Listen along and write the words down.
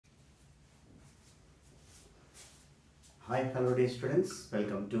Hi, hello dear students,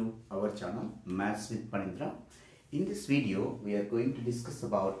 welcome to our channel Maths with Panindra. In this video we are going to discuss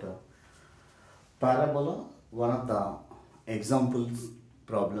about parabola, one of the examples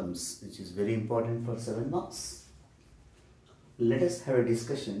problems which is very important for 7 marks. Let us have a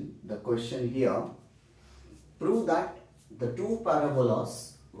discussion. The question here, prove that the two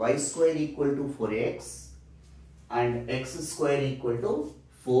parabolas y square equal to 4x and x square equal to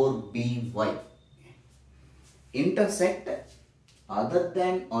 4by intersect other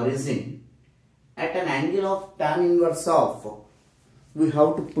than origin at an angle of tan inverse of, we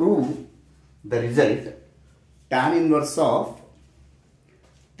have to prove the result, tan inverse of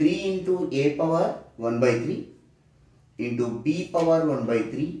 3 into a power 1 by 3 into b power 1 by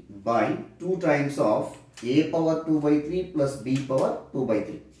 3 by 2 times of a power 2 by 3 plus b power 2 by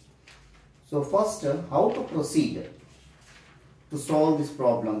 3. So first, how to proceed to solve this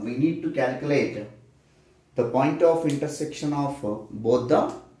problem? We need to calculate the point of intersection of both the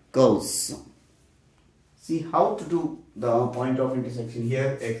curves. See how to do the point of intersection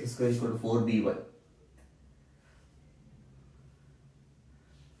here. X square equal to 4by.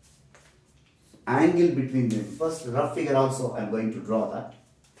 Angle between them. First rough figure also I am going to draw that.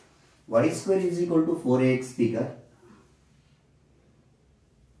 Y square is equal to 4ax figure.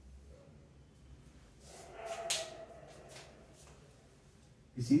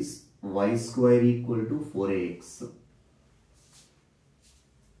 This is y square equal to 4ax,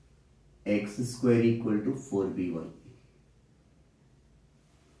 x square equal to 4by.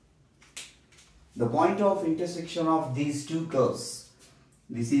 The point of intersection of these two curves,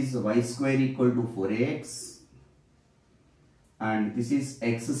 this is y square equal to 4ax and this is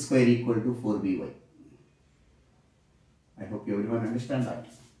x square equal to 4by. I hope everyone understand that.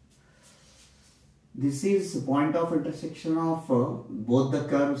 This is the point of intersection of both the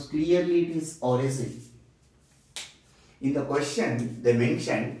curves. Clearly it is origin. In the question they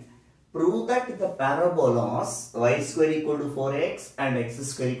mentioned, prove that the parabolas y square equal to 4x and x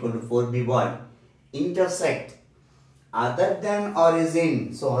square equal to 4by intersect other than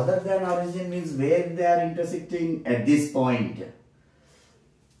origin. So other than origin means where they are intersecting at this point.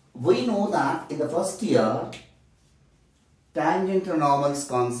 We know that in the first year tangent to normals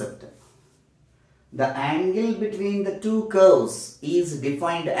concept, the angle between the two curves is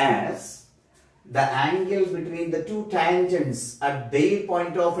defined as the angle between the two tangents at their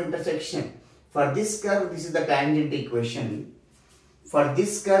point of intersection. For this curve, this is the tangent equation. For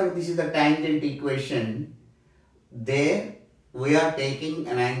this curve, this is the tangent equation. There, we are taking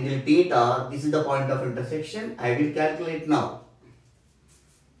an angle theta. This is the point of intersection. I will calculate now.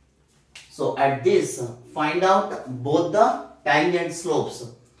 So, at this, find out both the tangent slopes.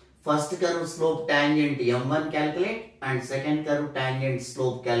 First curve slope tangent m1 calculate and second curve tangent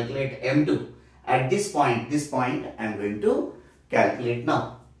slope calculate m2. At this point I am going to calculate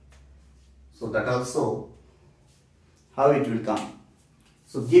now. So that also how it will come.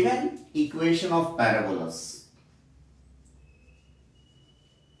 So given equation of parabolas.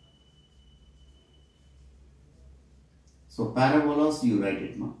 So parabolas you write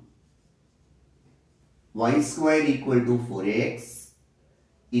it now. Y square equal to 4x.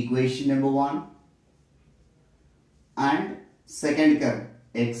 Equation number 1 and second curve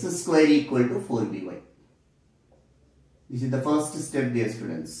x square equal to 4by. This is the first step, dear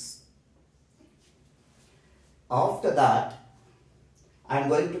students. After that, I am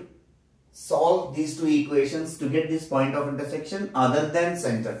going to solve these two equations to get this point of intersection other than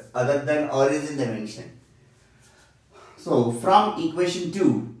center, other than origin dimension. So from equation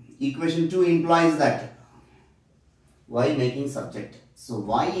 2 implies that y making subject. So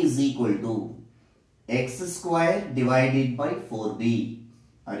y is equal to x square divided by 4b.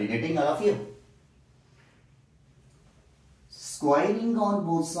 Are you getting, all of you? Squaring on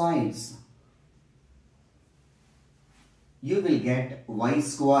both sides, you will get y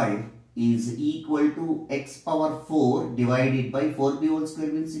square is equal to x power 4 divided by 4b whole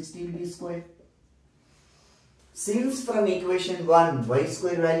square means 16b square. Since from equation 1 y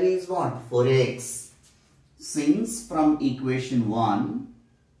square value is what? 4x. Since from equation 1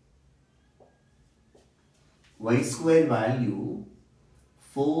 y square value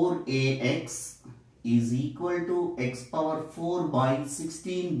 4ax is equal to x power 4 by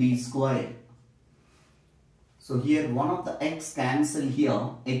 16b square. So here one of the x cancel here,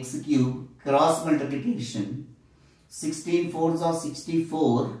 x cube, cross multiplication, 16 4s are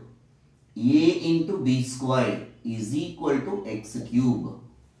 64, a into b square is equal to x cube.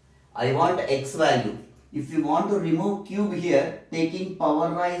 I want x value. If you want to remove cube here, taking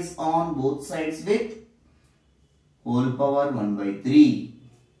power rise on both sides with whole power 1 by 3.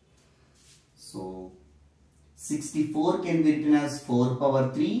 So 64 can be written as 4 power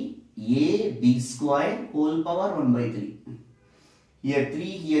 3 a b square whole power 1 by 3. Here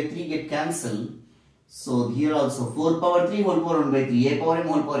 3 get cancelled. So here also 4 power 3 whole power 1 by 3. A power m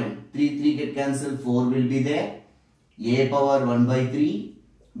whole power n. 3 get cancelled. 4 will be there. A power 1 by 3.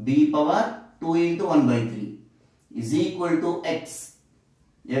 B power 2 into 1 by 3 is equal to x.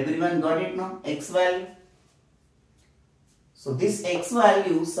 Everyone got it now? X value. So this x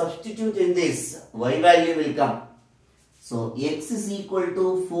value substitute in this, y value will come. So x is equal to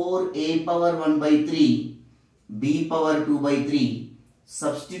 4a power 1 by 3, b power 2 by 3.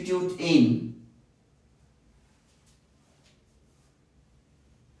 Substitute in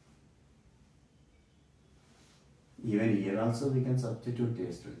even here also we can substitute,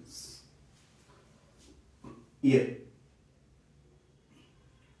 dear students. Here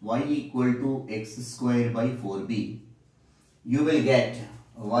y equal to x square by 4b. You will get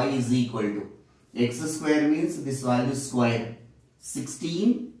y is equal to x square means this value square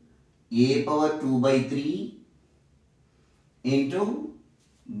 16 a power 2 by 3 into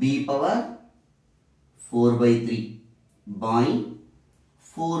b power 4 by 3 by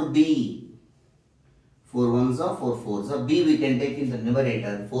 4b. 4 ones are 4 fours are b we can take in the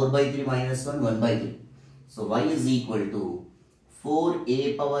numerator. 4 by 3 minus 1 1 by 3. So y is equal to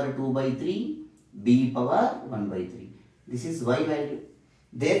 4a power 2 by 3 b power 1 by 3. This is y value.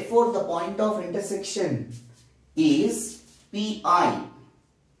 Therefore, the point of intersection is pi.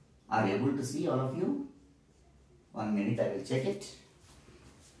 Are you able to see, all of you? 1 minute, I will check it.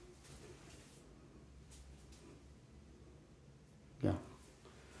 Yeah,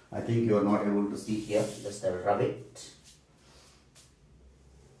 I think you are not able to see here. Just I will rub it.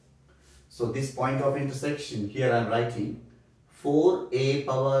 So this point of intersection, here I am writing 4a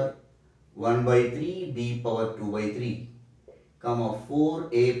power 1 by 3 b power 2 by 3. Comma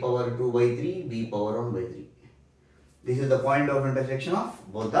 4a power 2 by 3 b power 1 by 3. This is the point of intersection of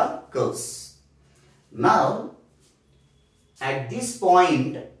both the curves. Now, at this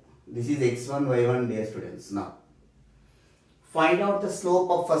point, this is x1, y1, dear students. Now, find out the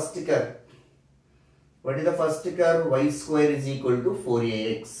slope of first curve. What is the first curve? Y square is equal to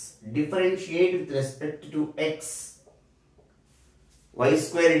 4ax. Differentiate with respect to x. Y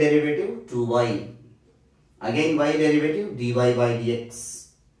square derivative 2y. Again y derivative dy by dx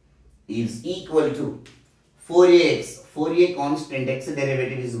is equal to 4ax. 4a constant, x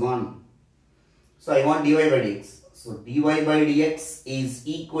derivative is 1. So I want dy by dx. So dy by dx is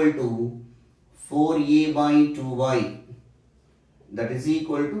equal to 4a by 2y. That is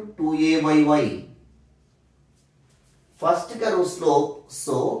equal to 2a by y. First curve slope,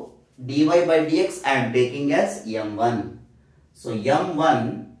 so dy by dx I am taking as m1. So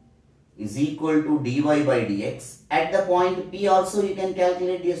m1 is equal to dy by dx. At the point P also you can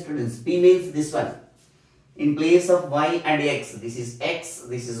calculate, dear students. P means this one. In place of y and x, this is x,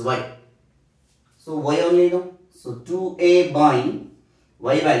 this is y. So y only no. So 2a by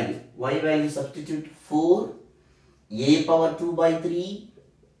y value. Y value substitute 4 a power 2 by 3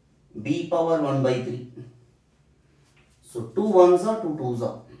 b power 1 by 3. So 2 ones are 2 twos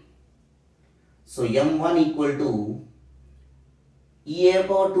are. So m1 equal to a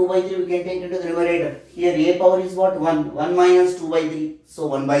power 2 by 3 we can take into the numerator. Here a power is what? 1. 1 minus 2 by 3. So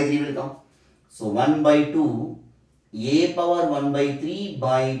 1 by 3 will come. So 1 by 2 a power 1 by 3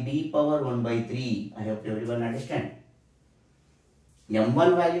 by b power 1 by 3. I hope everyone understand.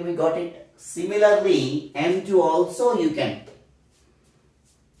 M1 value we got it. Similarly, M2 also you can.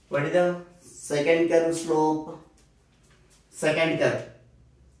 What is the second curve slope? Second curve.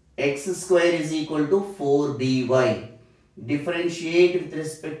 X square is equal to 4by. Differentiate with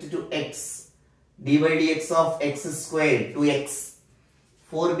respect to x. d by dx of x square 2x.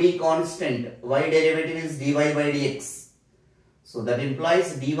 4b constant. Y derivative is dy by dx. So that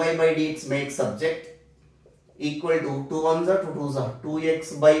implies dy by dx makes subject equal to 2 ones are 2 twos are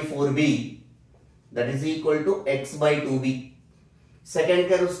 2x by 4b. That is equal to x by 2b. Second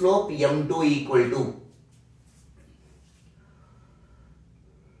curve slope m2 equal to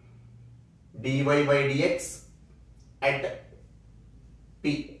dy by dx at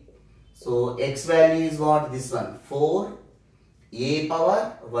p. So x value is what? This one 4 a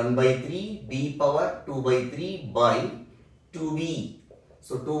power 1 by 3 b power 2 by 3 by 2b.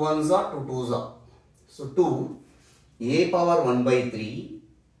 So 2 ones are 2 twos are. So 2 a power 1 by 3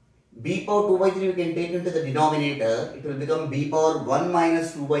 b power 2 by 3 we can take into the denominator. It will become b power 1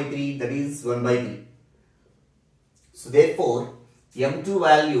 minus 2 by 3, that is 1 by 3. So therefore m2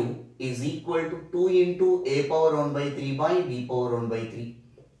 value is equal to 2 into a power 1 by 3 by b power 1 by 3.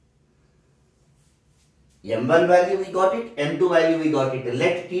 M1 value we got it, M2 value we got it.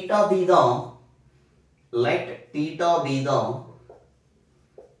 Let theta be the let theta be the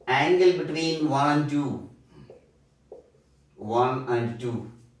angle between 1 and 2. 1 and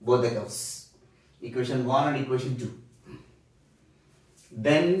 2, both the curves. Equation 1 and equation 2.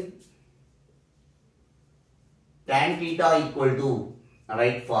 Then tan theta equal to,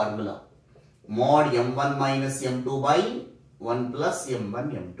 right formula, mod m1 minus m2 by 1 plus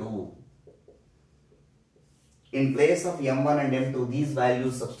m1 m2. In place of m1 and m2, these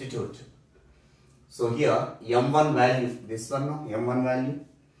values substitute. So here m1 value, this one no, m1 value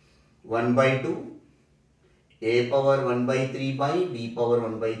 1 by 2 a power 1 by 3 by b power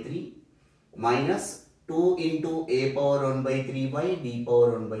 1 by 3 minus 2 into a power 1 by 3 by b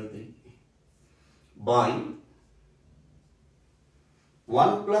power 1 by 3 by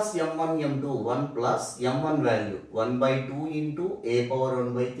 1 plus m1 m2, 1 plus m1 value 1 by 2 into a power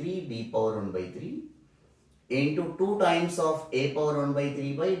 1 by 3 b power 1 by 3 into 2 times of a power 1 by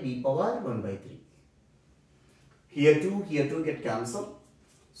 3 by b power 1 by 3. Here 2 get cancelled.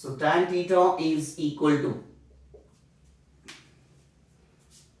 So tan theta is equal to,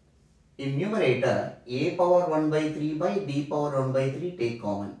 in numerator, a power 1 by 3 by b power 1 by 3 take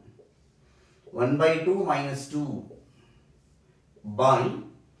common. 1 by 2 minus 2 by,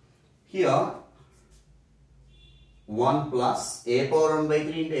 here 1 plus a power 1 by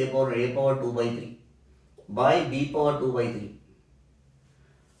 3 into a power 2 by 3 by b power 2 by 3.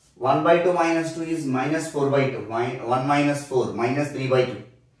 1 by 2 minus 2 is minus 4 by 2. 1 minus 4 minus 3 by 2.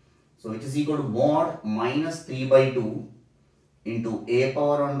 So which is equal to mod minus 3 by 2 into a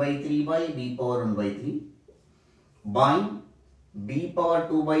power 1 by 3 by b power 1 by 3 by b power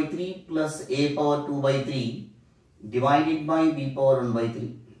 2 by 3 plus a power 2 by 3 divided by b power 1 by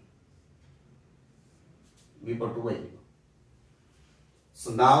 3. B power 2 by 3.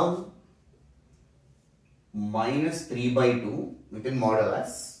 So now minus 3 by 2 within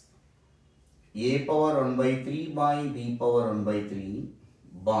modulus a power 1 by 3 by b power 1 by 3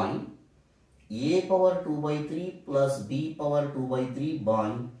 by a power 2 by 3 plus b power 2 by 3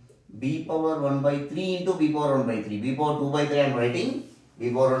 by b power 1 by 3 into b power 1 by 3. B power 2 by 3 I am writing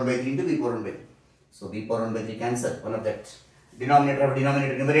b power 1 by 3 into b power 1 by 3. So b power 1 by 3 cancel, one of that. Denominator of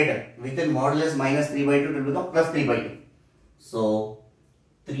denominator numerator. Within modulus minus 3 by 2 it will become plus 3 by 2. So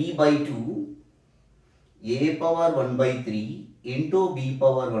 3 by 2 a power 1 by 3 into b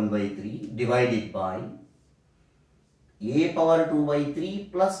power 1 by 3 divided by a power 2 by 3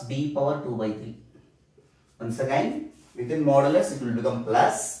 plus b power 2 by 3. Once again, within modulus it will become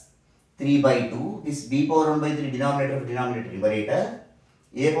plus 3 by 2. This b power 1 by 3 denominator of denominator numerator.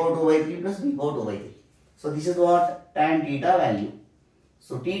 A power 2 by 3 plus b power 2 by 3. So this is what tan theta value.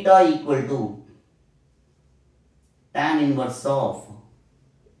 So theta equal to tan inverse of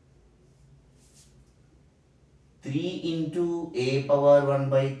 3 into a power 1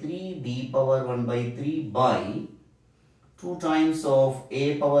 by 3 b power 1 by 3 by 2 times of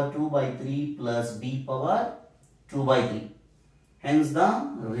a power 2 by 3 plus b power 2 by 3. Hence the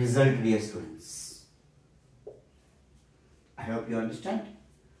result, dear students. I hope you understand.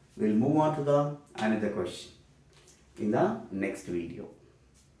 We will move on to the another question in the next video.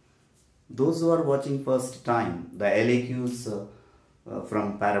 Those who are watching first time the LAQs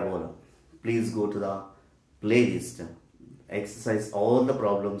from parabola, please go to the playlist. Exercise, all the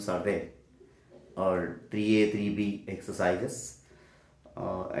problems are there, or 3A, 3B exercises.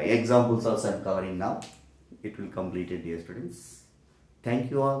 Examples also I am covering now. It will complete it, dear students. Thank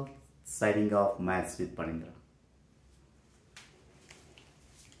you all. Signing off, Maths with Panindra.